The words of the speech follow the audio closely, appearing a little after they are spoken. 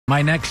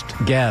My next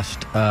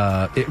guest,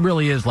 it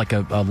really is like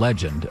a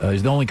legend.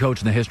 He's the only coach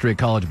in the history of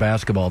college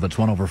basketball that's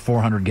won over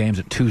 400 games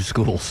at two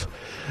schools.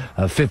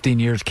 15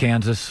 years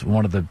Kansas,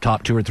 one of the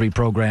top 2 or 3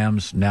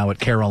 programs, now at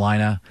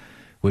Carolina,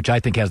 which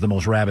I think has the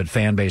most rabid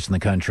fan base in the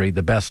country,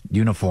 the best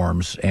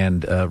uniforms.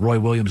 And Roy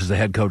Williams is the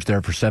head coach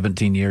there for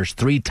 17 years,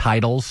 3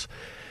 titles.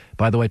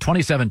 By the way,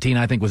 2017,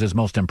 I think, was his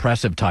most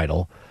impressive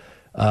title.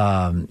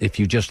 If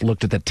you just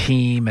looked at the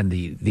team and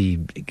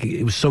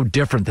it was so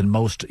different than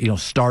most,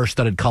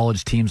 star-studded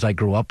college teams I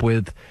grew up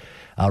with.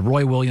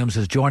 Roy Williams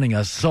is joining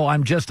us. So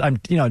I'm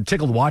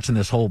tickled watching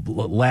this whole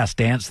Last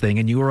Dance thing.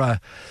 And you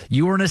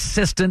were an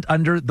assistant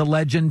under the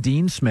legend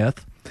Dean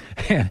Smith.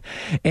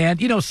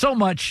 And so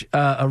much,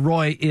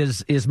 Roy,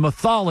 is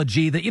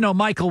mythology that,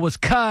 Michael was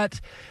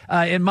cut,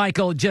 and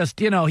Michael just,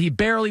 he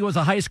barely was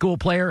a high school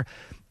player.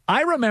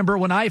 I remember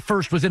when I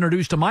first was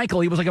introduced to Michael,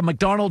 he was like a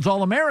McDonald's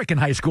All-American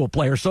high school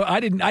player. So I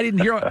didn't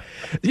hear,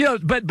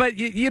 but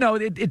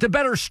it's a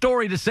better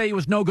story to say he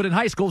was no good in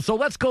high school. So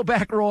let's go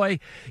back, Roy.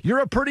 You're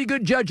a pretty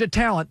good judge of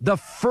talent. The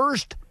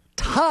first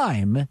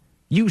time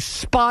you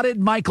spotted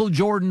Michael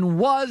Jordan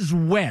was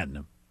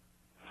when?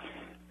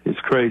 It's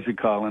crazy,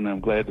 Colin. I'm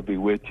glad to be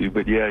with you.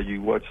 But, yeah,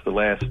 you watch The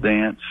Last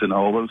Dance and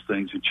all those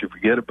things, but you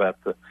forget about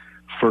the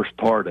first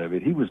part of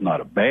it. He was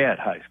not a bad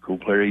high school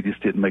player. He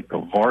just didn't make the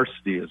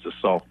varsity as a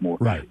sophomore.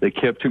 Right. They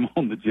kept him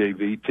on the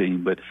JV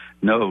team. But,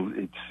 no,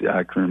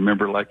 I can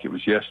remember like it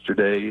was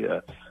yesterday.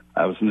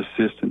 I was an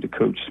assistant to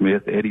Coach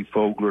Smith. Eddie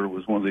Fogler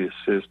was one of the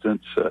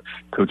assistants.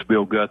 Coach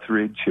Bill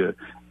Guthridge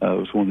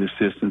was one of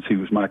the assistants. He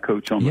was my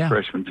coach on the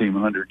freshman team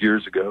 100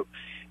 years ago.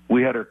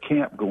 We had our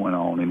camp going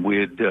on, and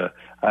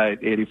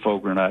Eddie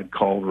Fogler and I had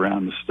called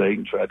around the state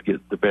and tried to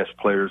get the best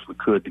players we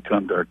could to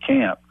come to our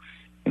camp.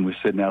 And we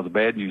said, now the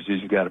bad news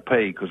is you got to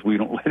pay because we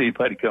don't let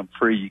anybody come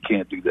free. You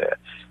can't do that.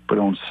 But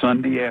on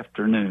Sunday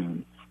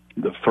afternoon,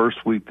 the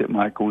first week that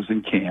Michael was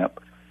in camp,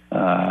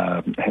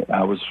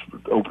 I was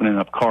opening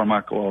up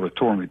Carmichael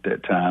Auditorium at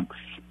that time,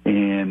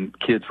 and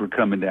kids were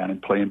coming down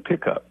and playing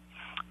pickup.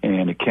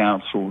 And the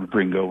council would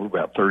bring over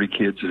about 30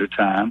 kids at a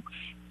time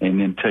and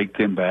then take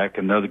them back.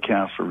 Another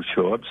counselor would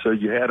show up. So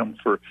you had them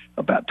for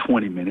about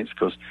 20 minutes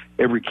because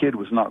every kid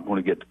was not going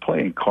to get to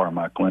play in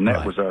Carmichael, and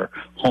that was our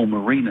home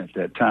arena at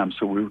that time.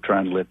 So we were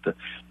trying to let the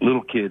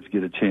little kids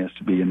get a chance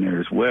to be in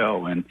there as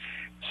well. And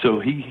so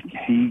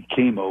he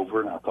came over,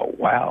 and I thought,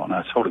 wow. And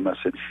I told him, I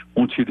said, I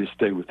want you to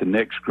stay with the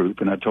next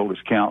group. And I told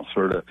his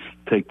counselor to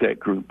take that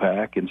group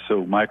back. And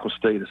so Michael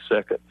stayed a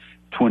second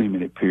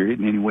 20-minute period,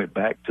 and then he went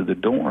back to the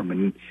dorm.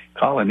 And,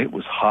 Colin, it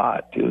was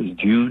hot. It was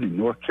June in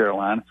North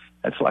Carolina.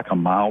 That's like a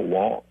mile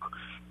walk.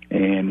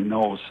 And then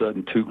all of a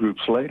sudden, 2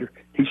 groups later,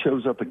 he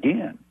shows up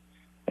again.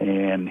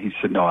 And he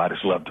said, no, I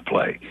just love to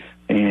play.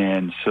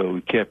 And so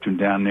we kept him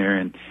down there,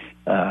 and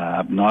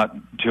I'm not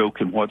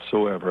joking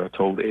whatsoever. I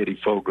told Eddie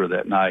Fogler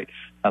that night,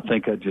 I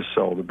think I just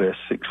saw the best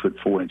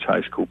 6'4"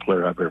 high school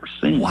player I've ever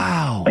seen.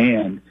 Wow.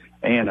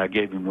 And I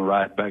gave him a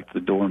ride back to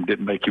the dorm,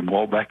 didn't make him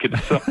walk back in the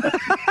sun.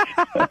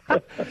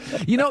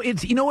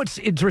 What's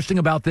interesting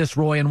about this,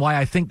 Roy, and why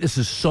I think this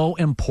is so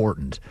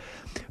important,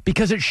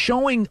 because it's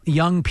showing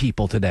young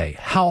people today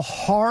how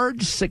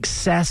hard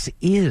success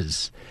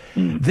is.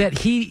 That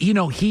he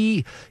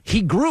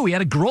grew. He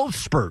had a growth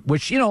spurt,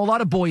 which, a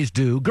lot of boys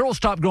do. Girls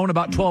stop growing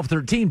about 12,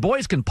 13.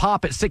 Boys can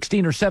pop at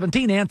 16 or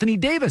 17. Anthony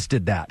Davis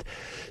did that.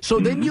 So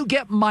then you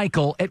get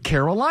Michael at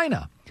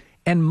Carolina.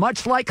 And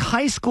much like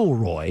high school,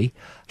 Roy,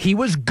 he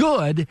was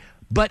good,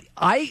 but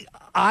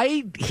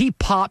he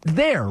popped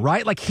there,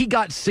 right? Like he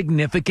got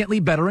significantly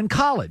better in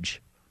college.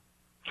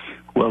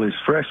 Well, his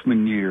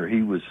freshman year,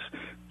 he was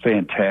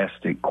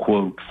fantastic,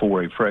 quote,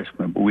 for a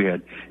freshman. But we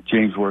had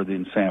James Worthy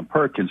and Sam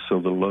Perkins, so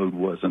the load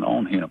wasn't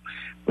on him.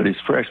 But his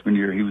freshman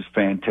year, he was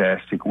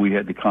fantastic. We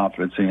had the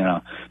confidence in him.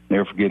 I'll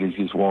never forget as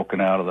he was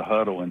walking out of the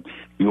huddle in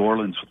New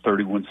Orleans with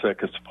 31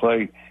 seconds to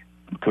play.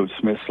 Coach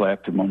Smith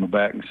slapped him on the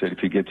back and said,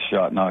 if you get the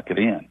shot, knock it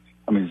in.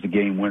 I mean, it's the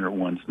game winner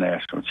wins the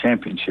national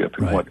championship.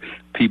 And what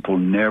people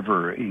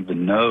never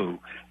even know,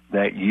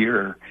 that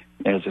year,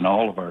 as in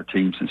all of our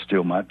teams and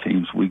still my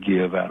teams, we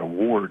give out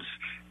awards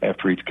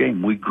after each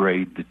game. We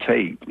grade the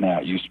tape.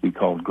 Now, it used to be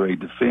called grade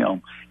the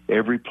film.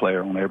 Every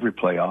player on every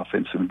play,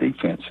 offensive and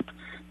defensive.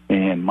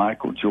 And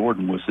Michael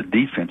Jordan was the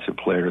defensive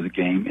player of the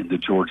game in the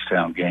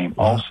Georgetown game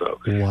also.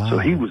 Wow. So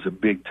he was a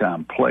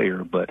big-time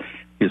player. But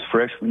his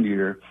freshman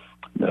year,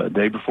 the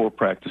day before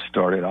practice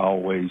started, I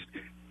always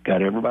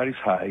got everybody's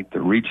height,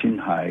 the reaching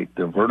height,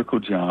 the vertical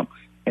jump,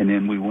 and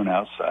then we went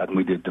outside and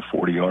we did the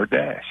 40-yard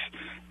dash.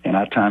 And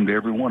I timed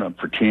every one of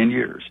them for 10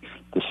 years.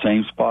 The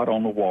same spot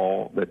on the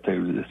wall that they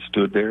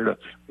stood there to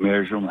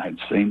measure them. I had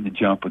seen the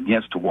jump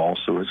against the wall,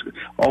 so it's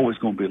always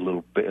going to be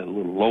a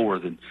little lower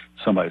than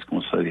somebody's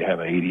going to say they have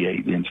an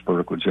 88-inch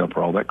vertical jump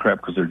or all that crap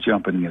because they're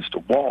jumping against a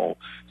wall.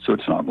 So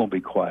it's not going to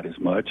be quite as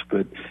much.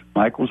 But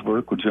Michael's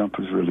vertical jump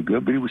was really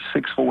good, but he was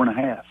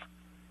 6'4.5".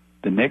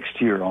 The next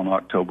year on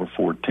October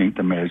 14th,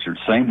 I measured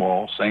same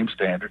wall, same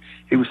standard.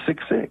 He was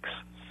 6'6".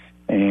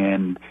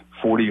 And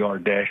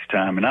 40-yard dash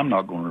time, and I'm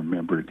not going to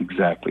remember it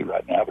exactly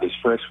right now, but his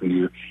freshman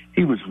year,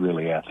 he was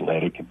really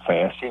athletic and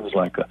fast. He was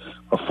like a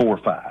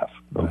 4.5,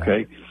 okay?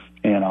 Right.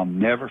 And I'll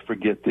never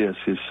forget this.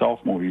 His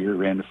sophomore year,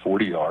 ran the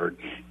 40-yard,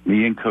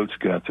 me and Coach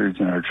Guthridge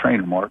and our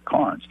trainer, Mark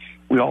Carnes.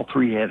 We all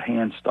three had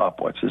hand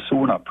stopwatches, so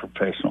we're not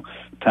professional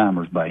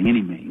timers by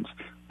any means.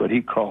 But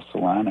he crossed the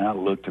line, and I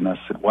looked, and I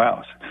said,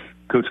 wow,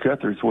 Coach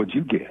Guthridge, what'd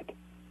you get?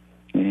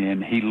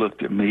 And he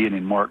looked at me, and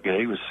then Mark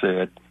Davis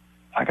said,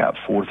 I got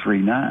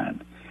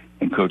 4.39.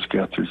 And Coach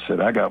Guthridge said,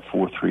 I got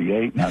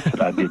 4.38. And I said,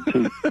 I did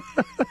too.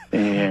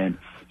 And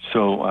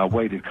so I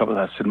waited a couple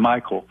of, I said,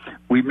 Michael,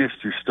 we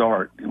missed your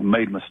start. We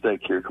made a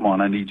mistake here. Come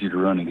on, I need you to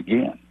run it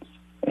again.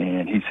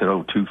 And he said,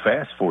 oh, too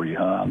fast for you,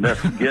 huh? I'll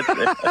never forget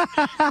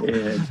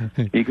that.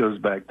 And he goes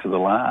back to the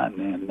line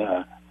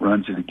and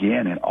runs it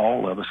again, and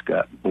all of us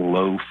got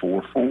below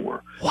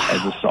 4.4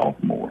 as a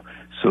sophomore.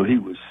 So he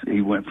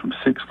went from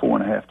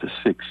 6.4.5 to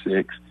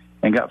 6.6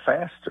 and got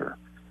faster.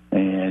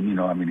 And,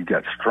 he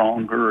got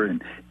stronger,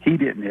 and he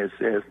didn't, as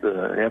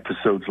the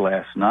episodes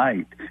last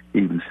night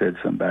even said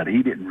something about it,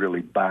 he didn't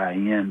really buy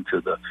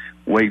into the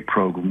weight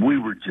program. We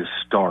were just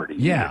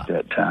starting at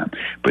that time.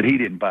 But he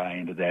didn't buy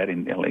into that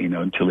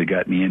until he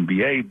got in the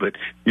NBA. But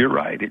you're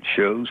right, it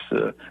shows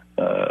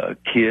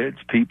kids,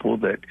 people,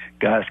 that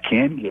guys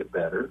can get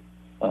better.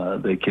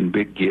 They can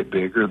get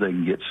bigger, they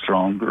can get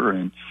stronger,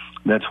 and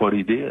that's what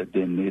he did.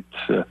 And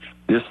it's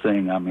this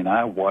thing,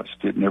 I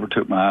watched it, never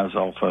took my eyes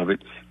off of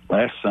it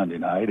last Sunday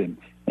night, and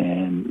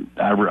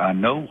I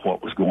know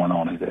what was going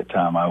on at that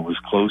time. I was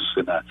close,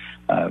 and I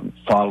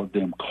followed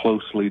them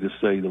closely, to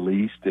say the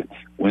least, and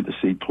went to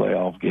see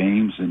playoff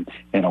games, and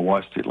I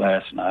watched it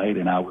last night,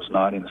 and I was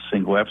not in a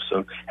single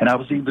episode, and I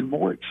was even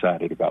more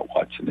excited about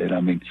watching it.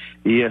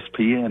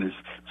 ESPN is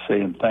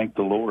saying, thank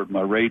the Lord,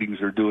 my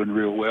ratings are doing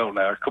real well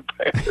now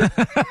compared.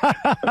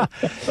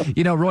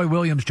 Roy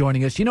Williams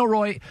joining us.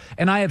 Roy,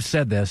 and I have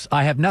said this,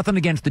 I have nothing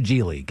against the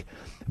G League,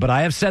 but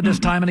I have said this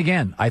time and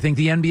again, I think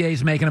the NBA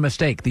is making a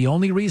mistake. The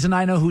only reason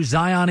I know who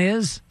Zion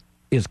is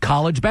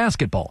college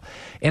basketball.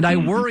 And I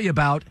worry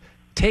about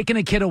taking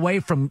a kid away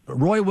from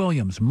Roy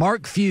Williams,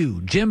 Mark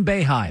Few, Jim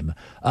Boeheim,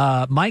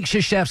 Mike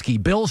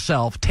Krzyzewski, Bill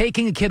Self,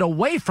 taking a kid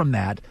away from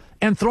that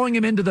and throwing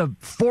him into the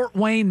Fort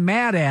Wayne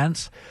Mad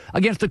Ants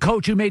against a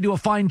coach who may do a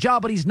fine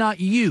job, but he's not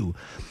you.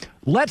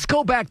 Let's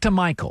go back to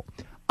Michael.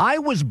 I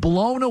was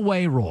blown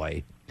away,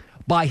 Roy,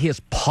 by his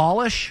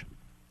polish,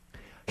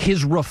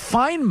 his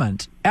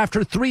refinement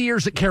after 3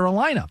 years at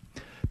Carolina,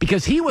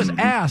 because he was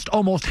asked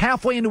almost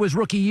halfway into his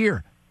rookie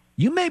year,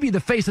 you may be the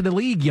face of the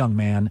league, young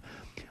man.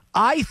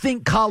 I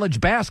think college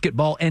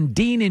basketball and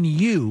Dean and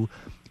you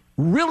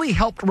really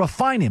helped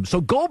refine him.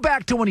 So go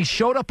back to when he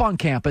showed up on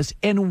campus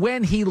and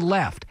when he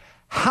left.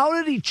 How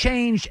did he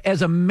change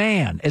as a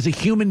man, as a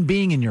human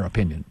being, in your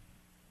opinion?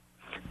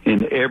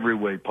 In every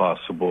way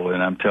possible.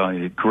 And I'm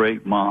telling you,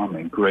 great mom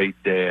and great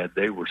dad.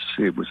 It was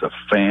a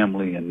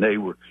family, and they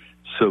were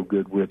so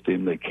good with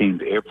him. They came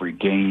to every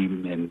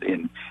game, and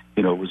it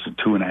was a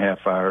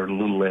 2.5 hour, a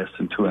little less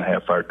than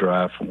 2.5 hour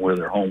drive from where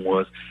their home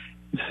was.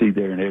 You see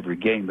there in every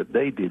game, but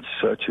they did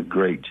such a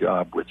great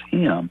job with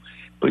him.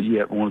 But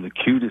yet, one of the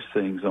cutest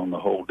things on the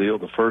whole deal,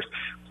 the first,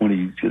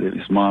 when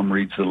his mom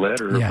reads the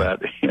letter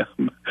about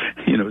him,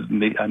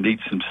 I need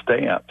some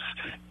stamps.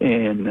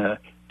 And,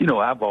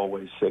 I've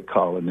always said,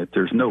 Colin, that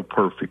there's no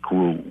perfect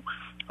rule.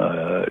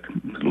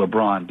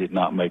 LeBron did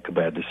not make a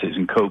bad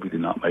decision. Kobe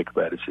did not make a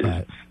bad decision.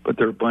 Right. But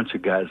there are a bunch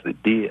of guys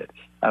that did.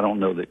 I don't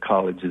know that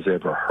college has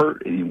ever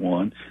hurt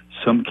anyone.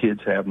 Some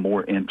kids have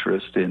more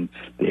interest in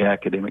the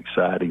academic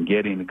side and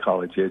getting a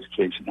college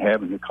education,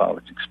 having a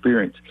college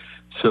experience.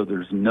 So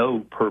there's no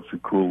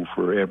perfect rule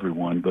for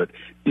everyone. But,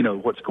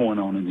 what's going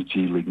on in the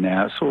G League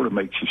now sort of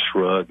makes you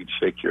shrug and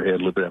shake your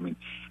head a little bit.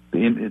 The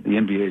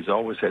NBA has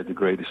always had the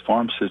greatest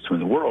farm system in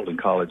the world in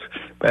college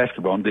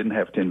basketball and didn't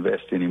have to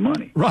invest any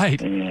money.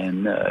 Right.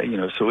 And,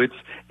 so it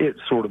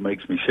sort of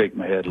makes me shake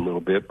my head a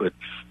little bit. But,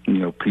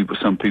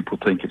 some people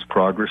think it's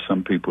progress,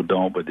 some people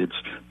don't, but it's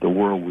the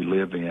world we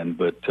live in.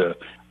 But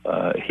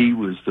he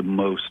was the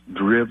most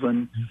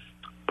driven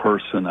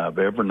person I've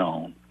ever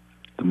known,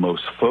 the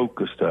most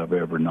focused I've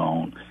ever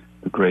known,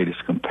 the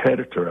greatest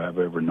competitor I've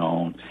ever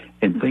known.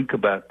 And think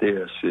about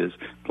this, is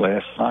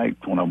last night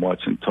when I'm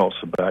watching toss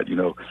about,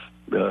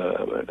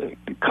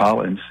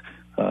 Collins,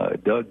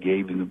 Doug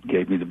gave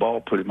me the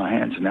ball, put it in my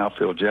hands, and now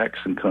Phil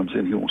Jackson comes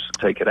in, he wants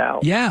to take it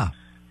out. Yeah.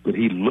 But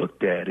he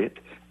looked at it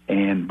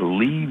and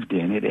believed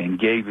in it and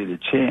gave it a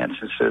chance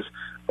and says,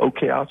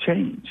 okay, I'll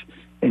change.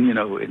 And,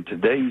 in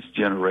today's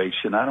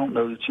generation, I don't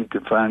know that you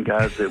could find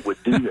guys that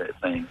would do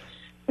that thing.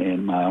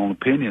 In my own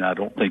opinion, I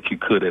don't think you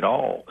could at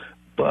all.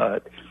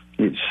 But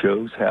it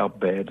shows how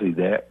badly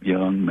that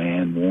young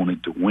man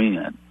wanted to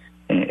win,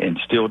 and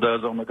still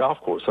does on the golf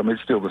course.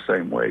 It's still the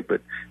same way.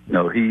 But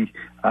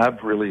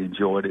I've really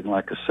enjoyed it. And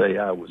like I say,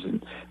 I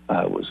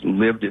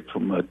lived it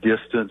from a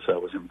distance. I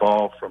was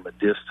involved from a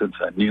distance.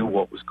 I knew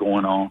what was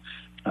going on.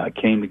 I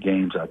came to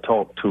games. I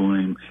talked to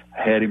him.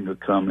 I had him to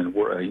come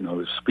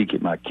and speak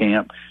at my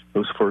camp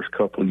those first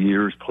couple of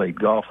years. Played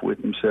golf with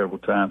him several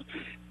times.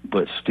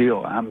 but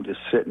still, I'm just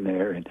sitting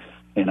there and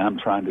I'm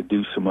trying to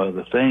do some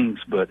other things,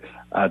 but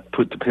I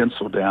put the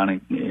pencil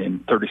down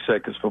in 30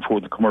 seconds before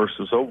the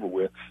commercial's over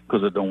with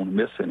because I don't want to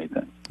miss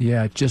anything.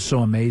 Yeah, it's just so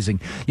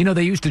amazing. You know,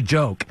 they used to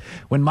joke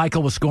when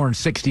Michael was scoring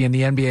 60 in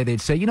the NBA, they'd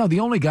say, you know,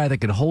 the only guy that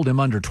could hold him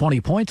under 20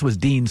 points was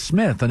Dean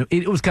Smith. And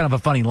it was kind of a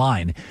funny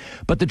line.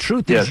 But the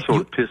truth is... Yeah, it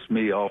sort of pissed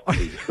me off, to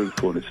be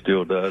truthful, and it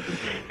still does.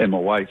 And my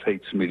wife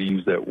hates me to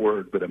use that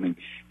word. But, I mean,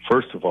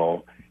 first of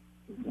all,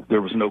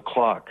 there was no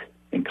clock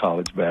in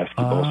college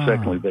basketball.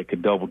 Secondly, they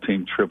could double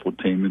team, triple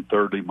team, and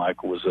thirdly,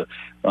 Michael was an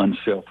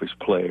unselfish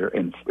player.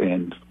 And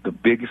the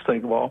biggest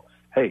thing of all,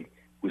 hey,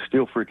 we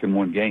still freaking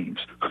won games.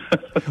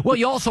 Well,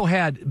 you also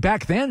had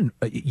back then.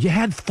 You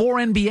had 4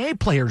 NBA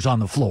players on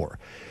the floor,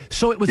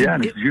 so it was. Yeah,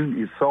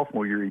 his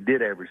sophomore year, he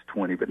did average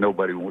 20, but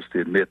nobody wants to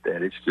admit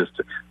that. It's just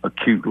a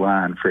cute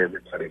line for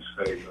everybody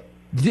to say.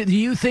 Do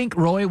you think,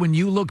 Roy, when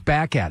you look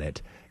back at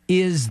it,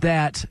 is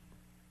that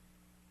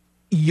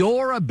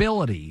your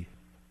ability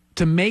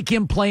to make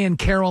him play in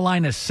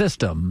Carolina's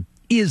system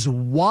is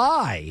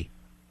why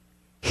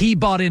he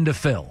bought into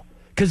Phil?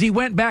 Because he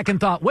went back and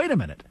thought, wait a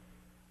minute,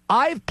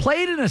 I've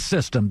played in a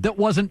system that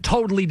wasn't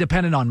totally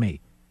dependent on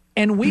me.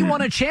 And we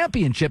won a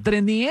championship that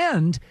in the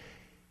end,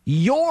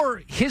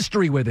 your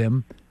history with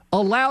him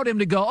allowed him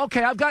to go,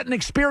 okay, I've got an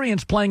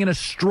experience playing in a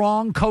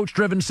strong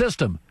coach-driven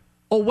system.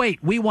 Oh,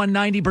 wait, we won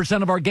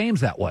 90% of our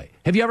games that way.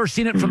 Have you ever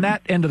seen it from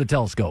that end of the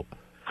telescope?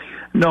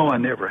 No, I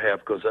never have,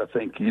 because I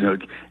think, you know,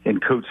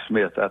 and Coach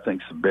Smith, I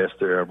think, is the best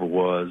there ever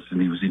was,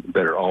 and he was even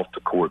better off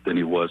the court than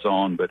he was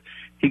on, but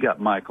he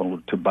got Michael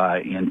to buy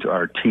into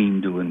our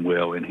team doing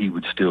well, and he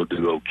would still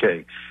do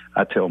okay.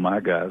 I tell my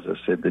guys, I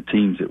said, the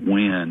teams that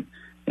win,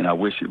 and I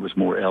wish it was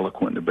more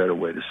eloquent and a better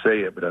way to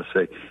say it, but I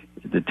say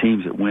the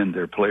teams that win,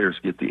 their players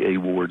get the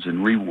awards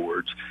and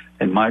rewards,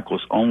 and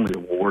Michael's only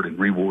award and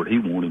reward he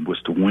wanted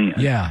was to win.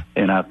 Yeah.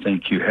 And I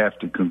think you have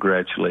to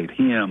congratulate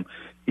him.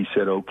 He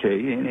said,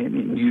 okay,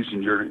 and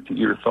using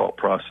your thought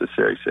process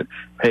there, he said,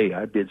 hey,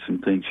 I did some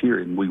things here,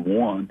 and we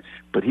won.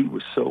 But he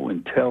was so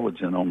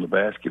intelligent on the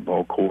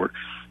basketball court.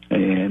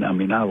 And, I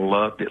mean, I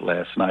loved it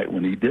last night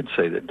when he did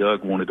say that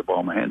Doug wanted the ball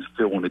in my hands,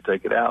 Phil wanted to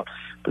take it out.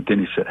 But then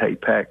he said, hey,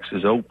 Pax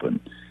is open.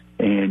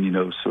 And, you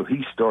know, so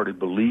he started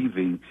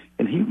believing,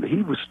 and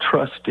he was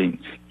trusting.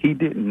 He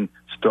didn't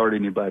start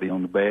anybody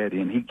on the bad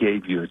end. He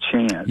gave you a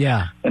chance.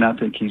 Yeah. And I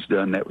think he's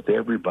done that with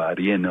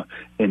everybody. And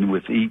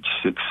with each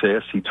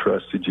success, he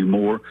trusted you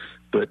more.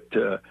 But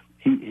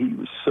he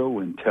was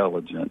so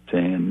intelligent.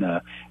 And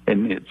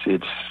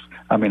it's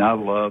I mean, I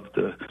love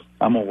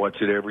I'm going to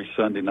watch it every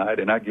Sunday night.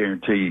 And I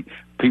guarantee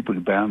people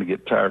are bound to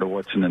get tired of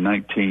watching the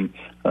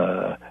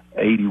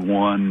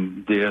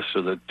 1981 this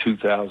or the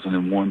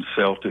 2001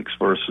 Celtics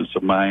versus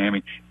the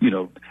Miami. You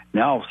know,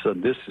 now all of a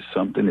sudden this is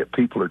something that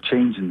people are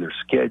changing their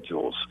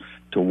schedules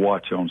to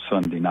watch on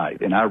Sunday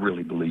night, and I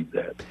really believe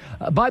that.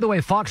 By the way,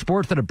 Fox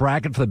Sports did a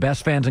bracket for the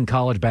best fans in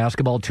college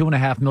basketball.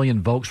 2.5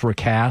 million votes were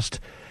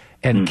cast,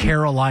 and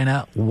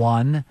Carolina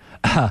won.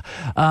 Well,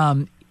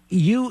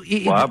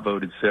 I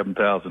voted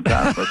 7,000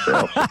 times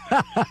myself.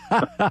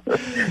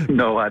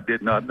 No, I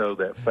did not know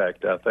that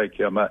fact. I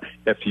think I might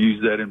have to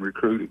use that in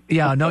recruiting.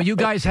 Yeah, no, you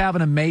guys have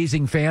an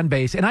amazing fan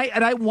base. And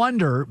I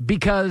wonder,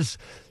 because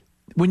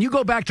when you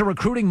go back to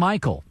recruiting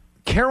Michael,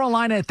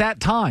 Carolina at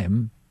that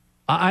time,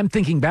 I'm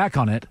thinking back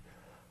on it,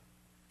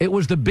 it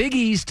was the Big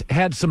East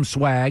had some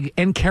swag,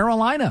 and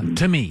Carolina,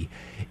 to me.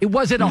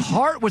 Was it a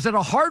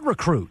hard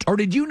recruit, or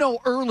did you know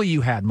early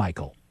you had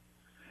Michael?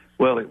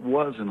 Well, it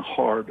wasn't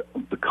hard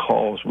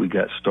because we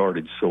got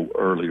started so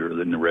earlier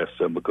than the rest of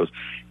them, because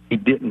he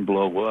didn't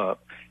blow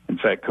up. In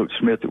fact, Coach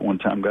Smith at one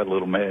time got a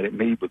little mad at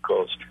me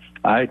because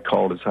I had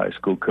called his high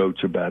school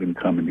coach about him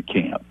coming to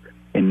camp.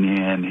 And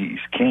then he's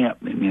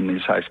camped, and then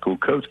his high school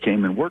coach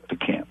came and worked the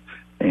camp.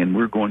 And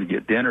we're going to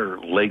get dinner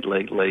late,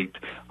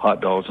 hot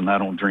dogs, and I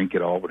don't drink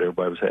at all, but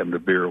everybody was having a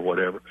beer or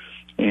whatever.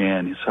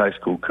 And his high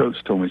school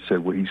coach told me, he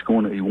said, well, he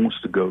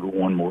wants to go to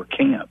one more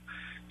camp.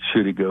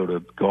 Should he go to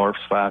Garf's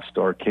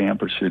 5-star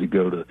camp, or should he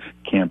go to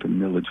camp in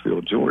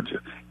Milledgeville, Georgia?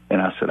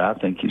 And I said, I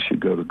think he should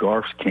go to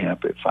Garf's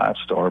camp at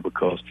 5-star,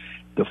 because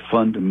the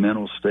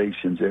fundamental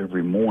stations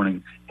every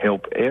morning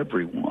help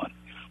everyone.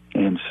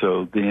 And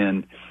so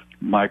then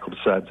Michael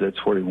decides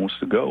that's where he wants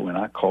to go. And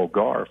I call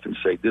Garf and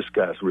say, this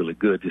guy's really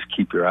good. Just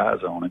keep your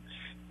eyes on him.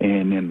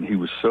 And then he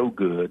was so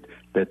good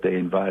that they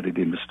invited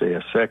him to stay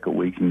a second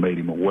week and made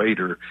him a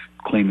waiter,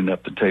 cleaning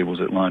up the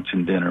tables at lunch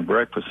and dinner and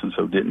breakfast, and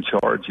so didn't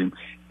charge him.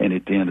 And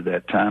at the end of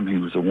that time, he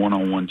was a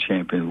one-on-one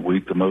champion of the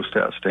week, the most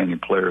outstanding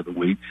player of the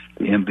week,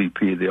 the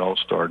MVP of the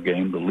All-Star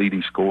game, the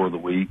leading scorer of the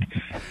week,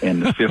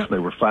 and the fifth.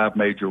 There were 5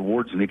 major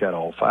awards, and he got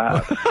all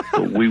 5.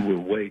 But we were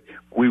way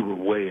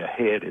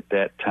ahead at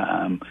that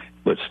time.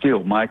 But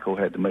still, Michael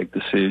had to make the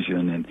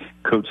decision, and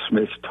Coach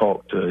Smith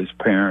talked to his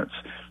parents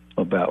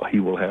about he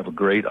will have a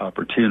great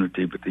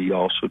opportunity, but he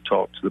also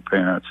talked to the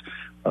parents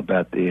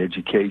about the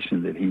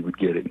education that he would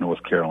get at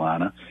North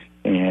Carolina.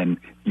 And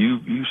you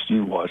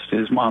watched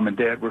his mom and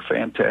dad were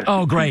fantastic.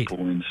 Oh, great.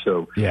 people. And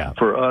so Yeah.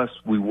 for us,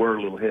 we were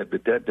a little ahead,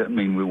 but that doesn't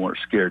mean we weren't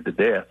scared to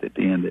death at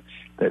the end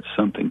that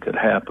something could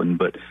happen.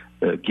 But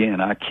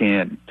again, I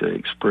can't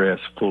express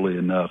fully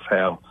enough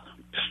how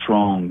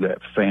strong that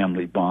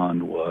family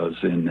bond was,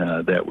 and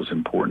that was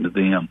important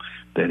to them,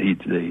 that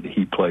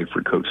he played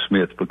for Coach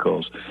Smith,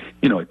 because,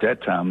 you know, at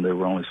that time there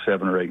were only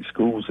 7 or 8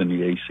 schools in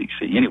the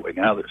ACC. Anyway,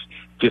 now there's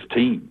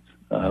 15.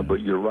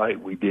 But you're right,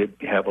 we did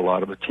have a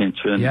lot of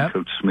attention. Yep.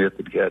 Coach Smith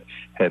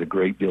had a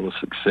great deal of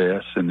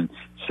success, and in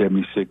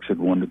 '76 had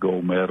won the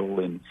gold medal,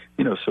 and,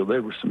 you know, so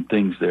there were some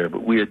things there.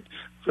 But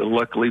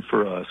luckily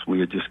for us, we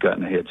had just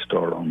gotten a head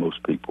start on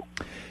most people.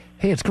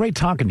 Hey, it's great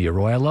talking to you,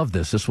 Roy. I love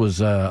this. This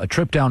was a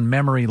trip down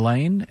memory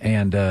lane,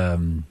 and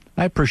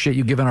I appreciate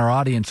you giving our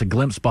audience a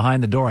glimpse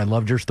behind the door. I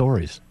loved your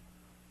stories.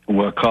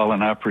 Well,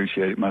 Colin, I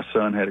appreciate it. My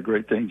son had a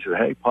great thing. He said,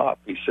 "Hey, Pop,"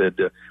 he said,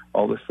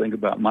 all this thing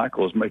about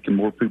Michael is making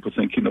more people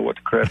think you know what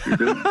the crap you're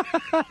doing.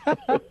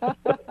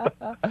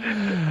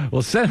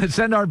 Well,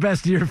 send our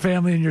best to your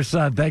family and your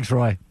son. Thanks,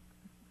 Roy.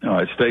 All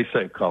right, stay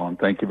safe, Colin.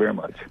 Thank you very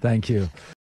much. Thank you.